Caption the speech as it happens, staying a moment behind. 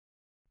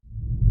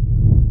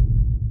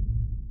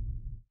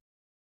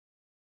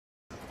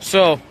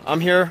So, I'm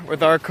here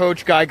with our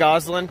coach, Guy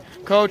Goslin.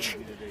 Coach,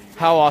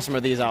 how awesome are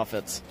these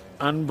outfits?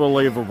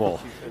 Unbelievable.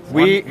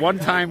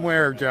 One-time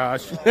wear,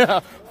 Josh.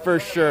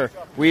 For sure.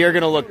 We are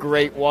going to look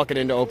great walking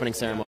into opening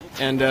ceremony.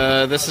 And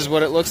this is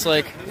what it looks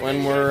like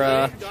when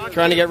we're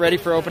trying to get ready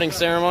for opening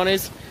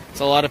ceremonies.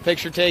 It's a lot of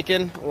picture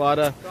taking, a lot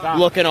of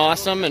looking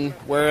awesome, and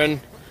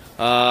wearing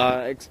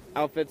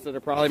outfits that are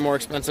probably more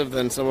expensive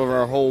than some of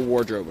our whole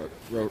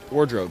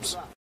wardrobes.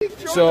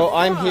 So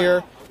I'm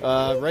here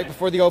right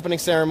before the opening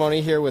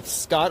ceremony here with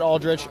Scott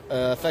Aldrich,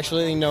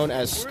 affectionately known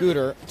as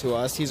Scooter to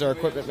us. He's our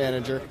equipment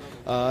manager.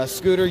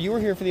 Scooter, you were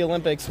here for the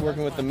Olympics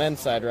working with the men's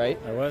side, right?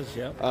 I was,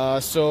 yeah.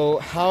 So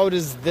how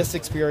does this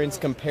experience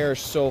compare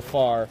so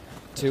far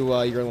to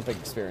your Olympic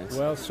experience?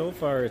 Well, so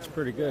far it's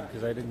pretty good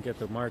because I didn't get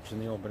to march in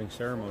the opening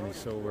ceremony,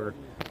 so we're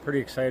pretty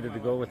excited to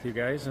go with you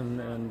guys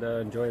and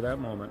enjoy that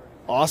moment.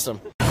 Awesome.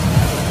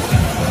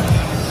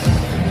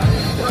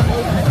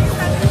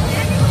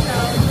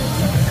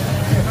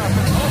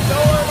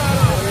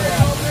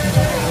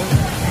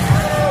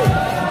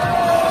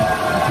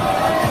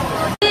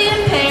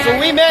 So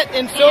we met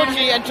in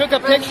Sochi and took a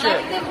picture,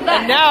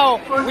 and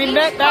now we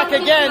met back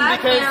again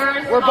because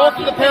we're both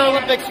at the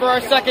Paralympics for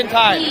our second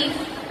time.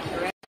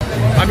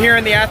 I'm here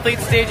in the athlete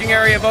staging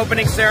area of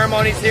opening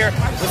ceremonies here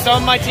with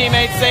some of my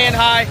teammates saying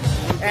hi,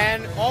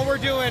 and all we're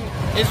doing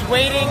is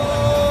waiting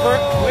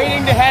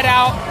to head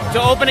out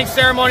to opening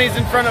ceremonies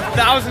in front of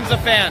thousands of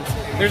fans.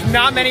 There's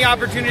not many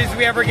opportunities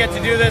we ever get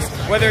to do this,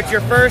 whether it's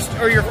your first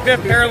or your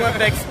fifth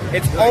Paralympics.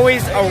 It's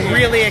always a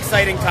really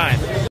exciting time.